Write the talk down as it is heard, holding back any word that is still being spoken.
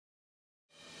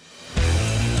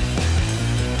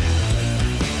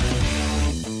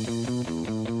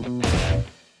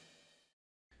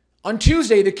On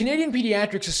Tuesday, the Canadian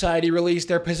Paediatric Society released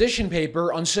their position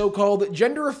paper on so-called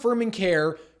gender-affirming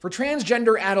care for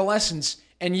transgender adolescents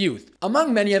and youth.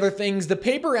 Among many other things, the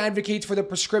paper advocates for the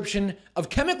prescription of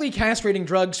chemically castrating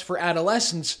drugs for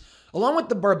adolescents, along with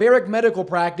the barbaric medical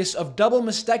practice of double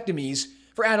mastectomies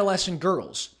for adolescent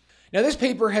girls. Now, this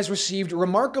paper has received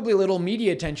remarkably little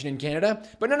media attention in Canada,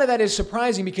 but none of that is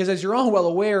surprising because, as you're all well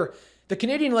aware, the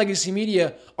Canadian legacy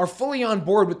media are fully on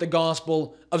board with the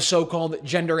gospel of so-called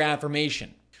gender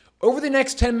affirmation. Over the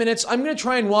next 10 minutes, I'm going to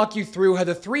try and walk you through how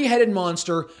the three-headed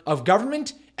monster of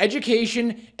government,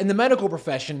 education, and the medical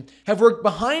profession have worked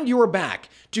behind your back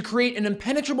to create an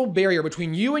impenetrable barrier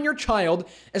between you and your child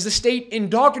as the state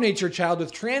indoctrinates your child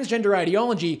with transgender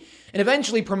ideology and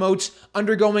eventually promotes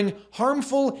undergoing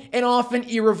harmful and often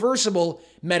irreversible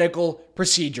medical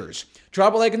procedures.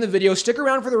 Drop a like in the video, stick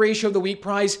around for the Ratio of the Week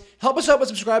prize, help us out by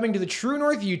subscribing to the True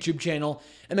North YouTube channel,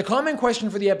 and the comment question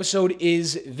for the episode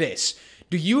is this: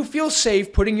 do you feel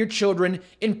safe putting your children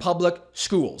in public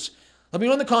schools? Let me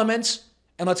know in the comments,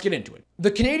 and let's get into it.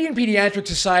 The Canadian Paediatric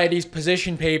Society's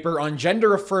position paper on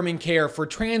gender-affirming care for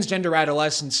transgender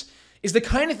adolescents is the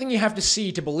kind of thing you have to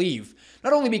see to believe,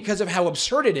 not only because of how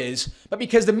absurd it is, but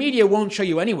because the media won't show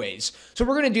you anyways. So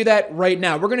we're going to do that right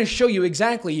now. We're going to show you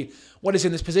exactly what is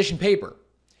in this position paper.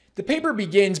 The paper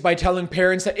begins by telling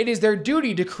parents that it is their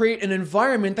duty to create an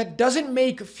environment that doesn't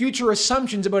make future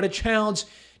assumptions about a child's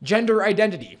gender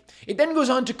identity. It then goes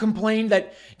on to complain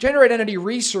that gender identity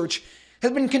research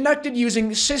has been conducted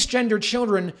using cisgender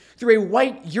children through a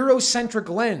white Eurocentric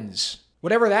lens,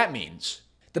 whatever that means.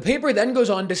 The paper then goes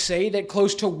on to say that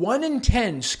close to 1 in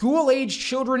 10 school-aged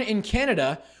children in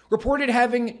Canada reported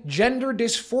having gender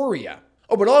dysphoria.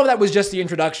 Oh, but all of that was just the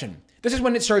introduction. This is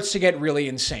when it starts to get really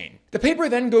insane. The paper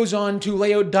then goes on to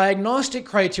lay out diagnostic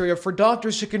criteria for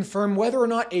doctors to confirm whether or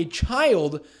not a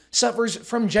child suffers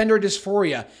from gender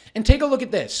dysphoria. And take a look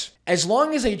at this. As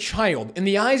long as a child, in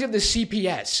the eyes of the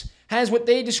CPS, has what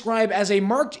they describe as a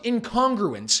marked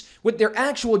incongruence with their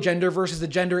actual gender versus the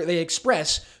gender they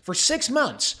express for 6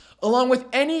 months, along with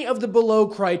any of the below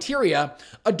criteria,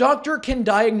 a doctor can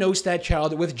diagnose that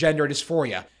child with gender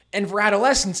dysphoria. And for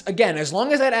adolescents, again, as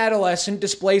long as that adolescent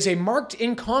displays a marked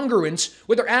incongruence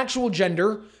with their actual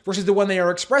gender versus the one they are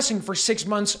expressing for 6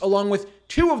 months, along with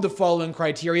 2 of the following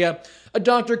criteria, a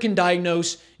doctor can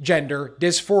diagnose gender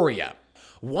dysphoria.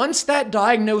 Once that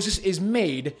diagnosis is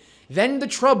made, then the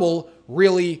trouble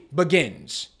really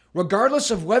begins. Regardless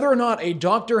of whether or not a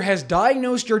doctor has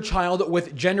diagnosed your child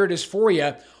with gender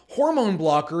dysphoria, hormone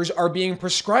blockers are being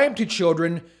prescribed to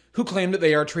children who claim that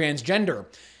they are transgender.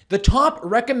 The top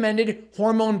recommended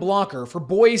hormone blocker for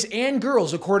boys and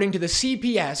girls, according to the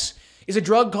CPS, is a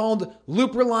drug called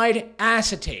leuprolide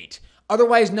acetate,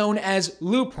 otherwise known as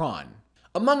Lupron.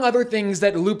 Among other things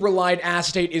that leuprolide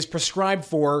acetate is prescribed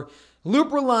for,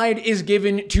 leuprolide is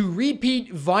given to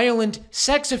repeat violent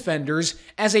sex offenders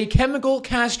as a chemical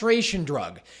castration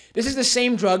drug. This is the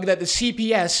same drug that the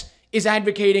CPS is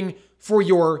advocating for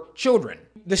your children.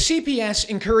 The CPS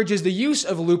encourages the use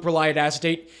of leuprolide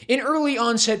acetate in early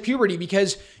onset puberty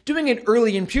because doing it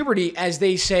early in puberty, as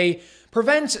they say,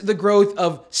 prevents the growth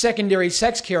of secondary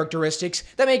sex characteristics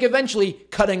that make eventually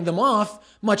cutting them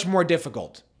off much more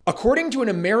difficult. According to an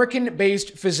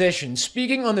American-based physician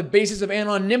speaking on the basis of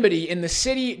anonymity in the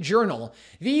City Journal,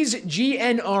 these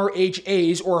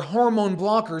GnRHAs, or hormone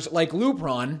blockers like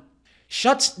Lupron,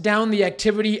 shuts down the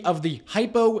activity of the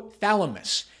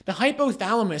hypothalamus. The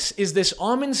hypothalamus is this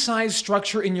almond-sized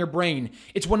structure in your brain.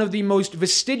 It's one of the most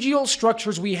vestigial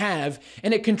structures we have,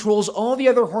 and it controls all the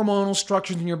other hormonal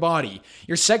structures in your body.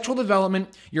 Your sexual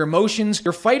development, your emotions,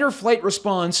 your fight or flight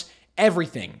response,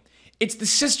 everything. It's the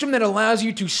system that allows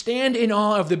you to stand in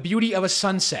awe of the beauty of a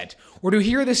sunset, or to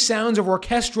hear the sounds of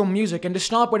orchestral music and to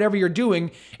stop whatever you're doing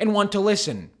and want to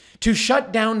listen. To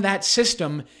shut down that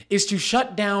system is to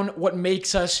shut down what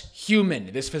makes us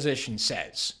human, this physician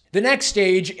says. The next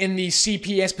stage in the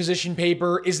CPS position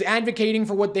paper is advocating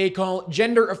for what they call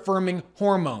gender-affirming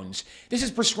hormones. This is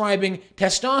prescribing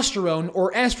testosterone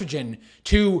or estrogen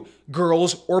to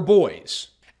girls or boys.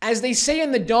 As they say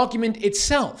in the document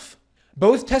itself,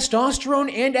 both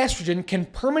testosterone and estrogen can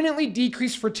permanently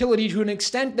decrease fertility to an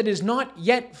extent that is not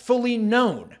yet fully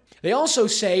known. They also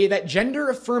say that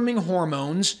gender-affirming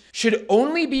hormones should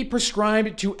only be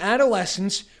prescribed to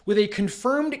adolescents with a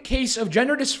confirmed case of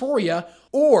gender dysphoria,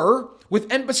 or,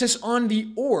 with emphasis on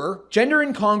the or, gender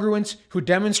incongruents who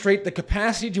demonstrate the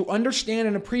capacity to understand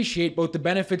and appreciate both the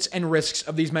benefits and risks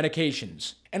of these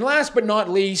medications. And last but not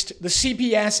least, the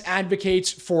CPS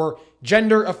advocates for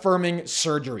gender-affirming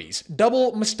surgeries,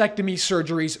 double mastectomy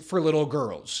surgeries for little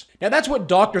girls. Now that's what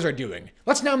doctors are doing.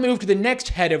 Let's now move to the next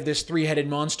head of this three-headed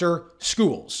monster,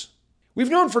 schools. We've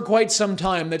known for quite some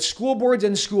time that school boards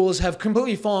and schools have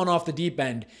completely fallen off the deep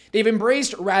end. They've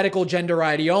embraced radical gender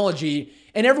ideology,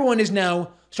 and everyone is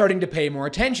now starting to pay more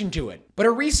attention to it. But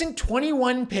a recent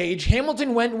 21-page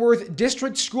Hamilton Wentworth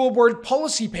District School Board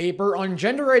policy paper on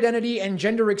gender identity and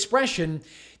gender expression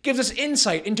gives us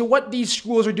insight into what these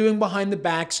schools are doing behind the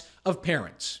backs of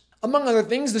parents. Among other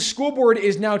things, the school board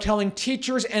is now telling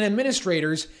teachers and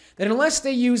administrators that unless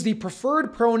they use the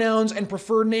preferred pronouns and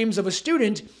preferred names of a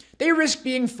student, they risk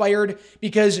being fired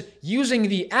because using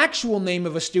the actual name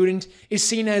of a student is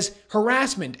seen as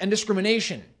harassment and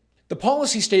discrimination. The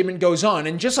policy statement goes on,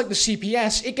 and just like the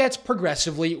CPS, it gets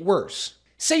progressively worse.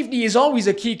 Safety is always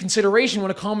a key consideration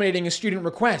when accommodating a student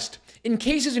request. In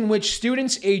cases in which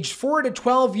students aged 4 to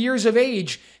 12 years of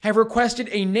age have requested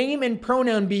a name and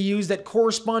pronoun be used that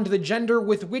correspond to the gender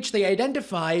with which they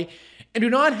identify and do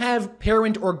not have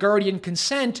parent or guardian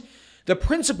consent, the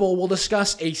principal will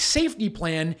discuss a safety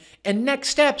plan and next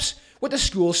steps with the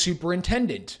school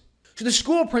superintendent. So the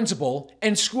school principal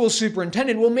and school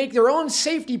superintendent will make their own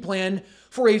safety plan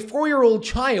for a 4-year-old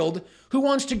child who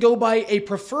wants to go by a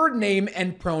preferred name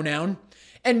and pronoun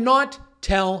and not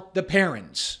tell the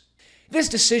parents. This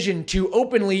decision to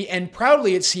openly and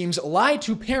proudly, it seems, lie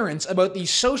to parents about the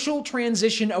social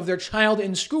transition of their child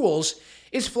in schools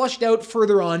is flushed out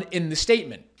further on in the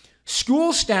statement.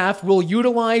 School staff will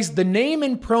utilize the name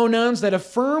and pronouns that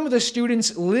affirm the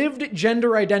student's lived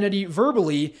gender identity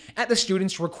verbally at the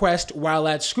student's request while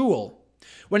at school.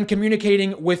 When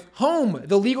communicating with home,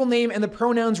 the legal name and the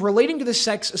pronouns relating to the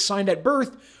sex assigned at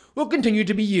birth will continue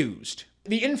to be used.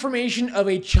 The information of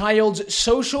a child's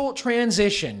social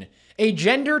transition, a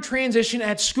gender transition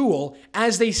at school,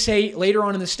 as they say later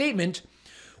on in the statement,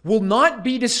 will not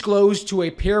be disclosed to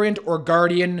a parent or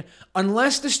guardian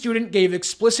unless the student gave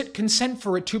explicit consent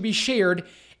for it to be shared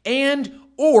and,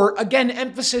 or, again,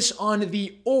 emphasis on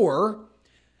the or,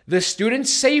 the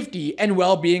student's safety and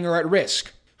well-being are at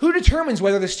risk. Who determines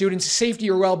whether the student's safety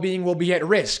or well-being will be at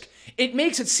risk? It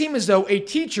makes it seem as though a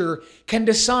teacher can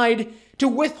decide to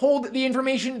withhold the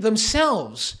information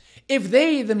themselves if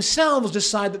they themselves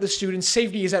decide that the student's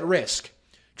safety is at risk.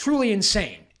 Truly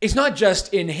insane. It's not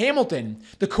just in Hamilton.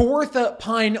 The Kawartha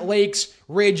Pine Lakes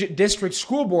Ridge District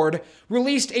School Board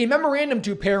released a memorandum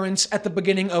to parents at the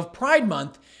beginning of Pride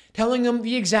Month telling them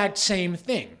the exact same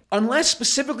thing. Unless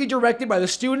specifically directed by the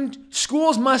student,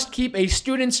 schools must keep a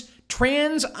student's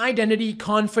trans identity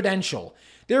confidential.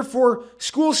 Therefore,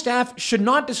 school staff should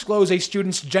not disclose a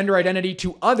student's gender identity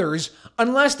to others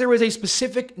unless there is a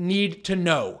specific need to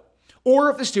know, or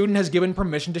if the student has given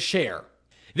permission to share.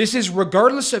 This is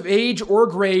regardless of age or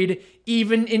grade,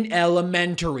 even in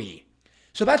elementary.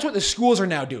 So that's what the schools are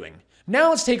now doing. Now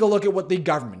let's take a look at what the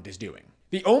government is doing.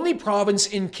 The only province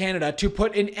in Canada to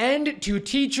put an end to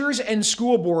teachers and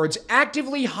school boards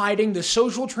actively hiding the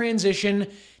social transition,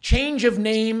 change of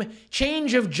name,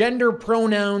 change of gender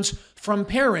pronouns from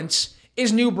parents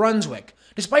is New Brunswick.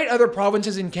 Despite other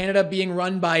provinces in Canada being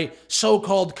run by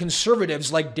so-called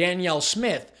conservatives like Danielle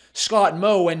Smith, Scott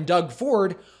Moe, and Doug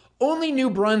Ford, only New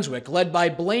Brunswick, led by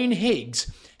Blaine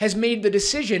Higgs, has made the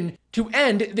decision to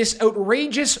end this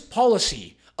outrageous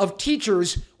policy of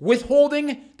teachers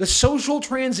withholding the social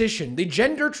transition, the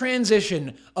gender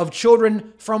transition of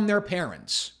children from their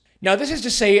parents. Now, this is to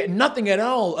say nothing at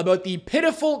all about the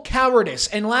pitiful cowardice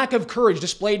and lack of courage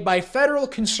displayed by federal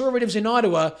conservatives in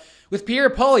Ottawa, with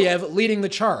Pierre Poilievre leading the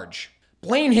charge.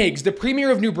 Blaine Higgs, the Premier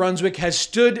of New Brunswick, has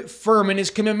stood firm in his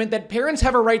commitment that parents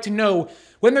have a right to know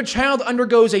when their child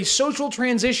undergoes a social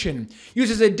transition,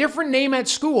 uses a different name at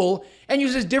school, and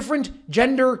uses different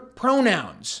gender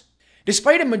pronouns.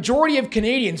 Despite a majority of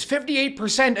Canadians,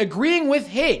 58%, agreeing with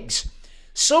Higgs,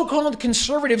 so-called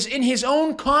conservatives in his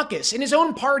own caucus, in his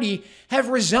own party, have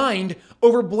resigned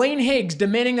over Blaine Higgs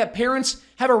demanding that parents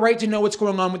have a right to know what's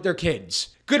going on with their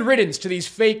kids. Good riddance to these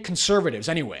fake conservatives,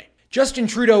 anyway. Justin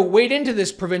Trudeau weighed into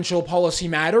this provincial policy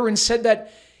matter and said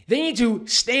that they need to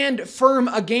stand firm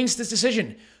against this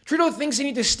decision. Trudeau thinks they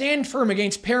need to stand firm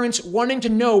against parents wanting to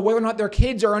know whether or not their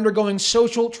kids are undergoing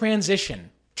social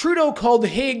transition. Trudeau called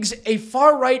Higgs a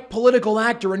far-right political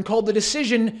actor and called the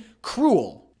decision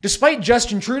cruel. Despite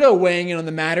Justin Trudeau weighing in on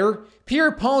the matter,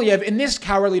 Pierre Poilievre, in this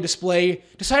cowardly display,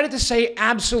 decided to say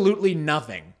absolutely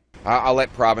nothing. I'll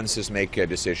let provinces make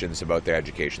decisions about their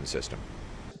education system.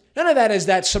 None of that is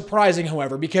that surprising,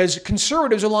 however, because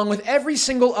Conservatives, along with every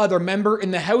single other member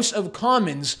in the House of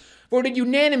Commons, voted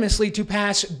unanimously to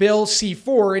pass Bill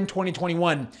C-4 in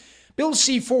 2021. Bill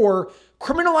C-4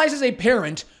 criminalizes a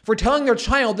parent for telling their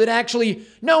child that actually,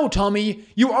 no, Tommy,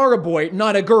 you are a boy,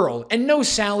 not a girl. And no,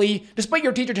 Sally, despite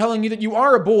your teacher telling you that you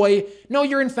are a boy, no,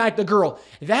 you're in fact a girl.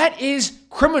 That is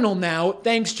criminal now,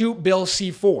 thanks to Bill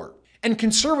C-4. And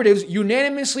Conservatives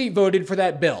unanimously voted for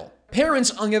that bill.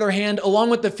 Parents, on the other hand,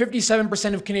 along with the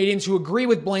 57% of Canadians who agree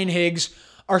with Blaine Higgs,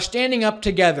 are standing up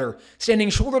together, standing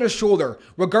shoulder to shoulder,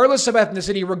 regardless of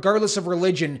ethnicity, regardless of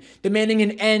religion, demanding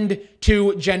an end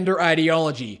to gender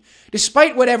ideology.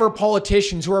 Despite whatever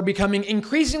politicians who are becoming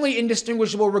increasingly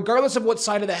indistinguishable, regardless of what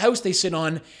side of the House they sit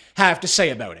on, have to say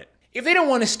about it. If they don't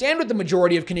want to stand with the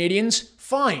majority of Canadians,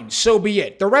 fine, so be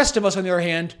it. The rest of us, on the other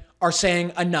hand, are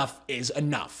saying enough is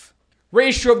enough.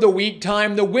 Ratio of the week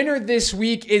time. The winner this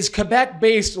week is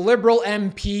Quebec-based Liberal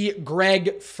MP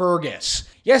Greg Fergus.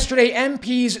 Yesterday,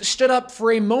 MPs stood up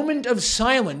for a moment of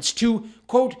silence to,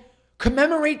 quote,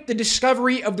 commemorate the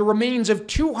discovery of the remains of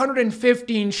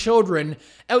 215 children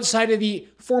outside of the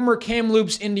former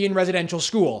Kamloops Indian Residential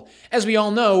School. As we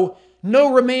all know,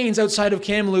 no remains outside of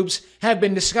Kamloops have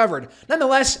been discovered.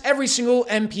 Nonetheless, every single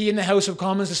MP in the House of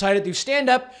Commons decided to stand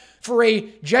up for a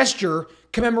gesture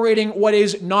commemorating what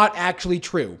is not actually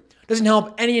true. Doesn't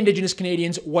help any Indigenous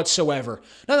Canadians whatsoever.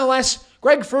 Nonetheless,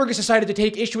 Greg Fergus decided to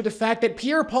take issue with the fact that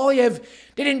Pierre Poilievre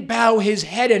didn't bow his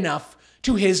head enough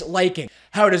to his liking.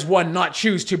 How does one not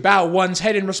choose to bow one's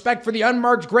head in respect for the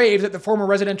unmarked graves at the former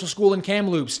residential school in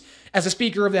Kamloops, as the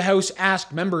Speaker of the House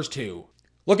asked members to?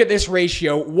 Look at this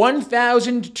ratio,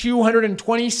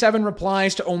 1,227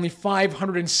 replies to only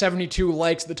 572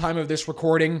 likes at the time of this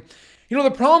recording. You know,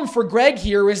 the problem for Greg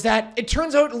here is that it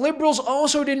turns out Liberals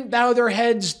also didn't bow their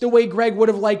heads the way Greg would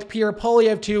have liked Pierre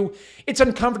Poilievre to. It's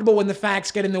uncomfortable when the facts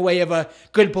get in the way of a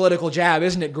good political jab,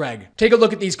 isn't it, Greg? Take a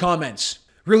look at these comments.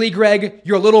 Really, Greg?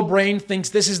 Your little brain thinks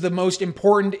this is the most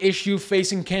important issue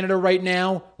facing Canada right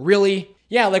now? Really?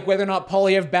 Yeah, like whether or not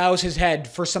Poilievre bows his head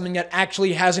for something that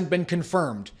actually hasn't been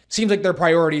confirmed. Seems like their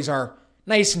priorities are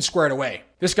nice and squared away.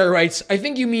 This guy writes, I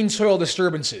think you mean soil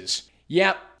disturbances.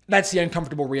 Yep. That's the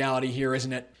uncomfortable reality here,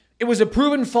 isn't it? It was a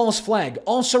proven false flag.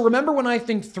 Also, remember when I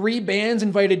think 3 bands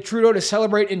invited Trudeau to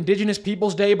celebrate Indigenous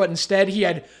Peoples Day, but instead he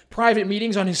had private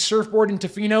meetings on his surfboard in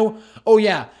Tofino? Oh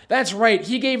yeah, that's right,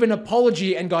 he gave an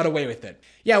apology and got away with it.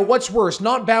 Yeah, what's worse,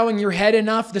 not bowing your head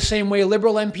enough the same way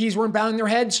Liberal MPs weren't bowing their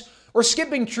heads? Or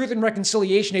skipping Truth and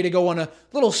Reconciliation Day to go on a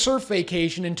little surf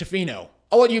vacation in Tofino?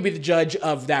 I'll let you be the judge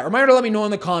of that. Reminder to let me know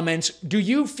in the comments, do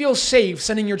you feel safe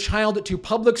sending your child to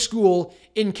public school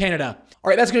in Canada? All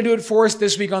right, that's going to do it for us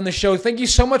this week on the show. Thank you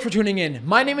so much for tuning in.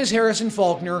 My name is Harrison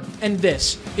Faulkner, and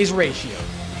this is Ratio.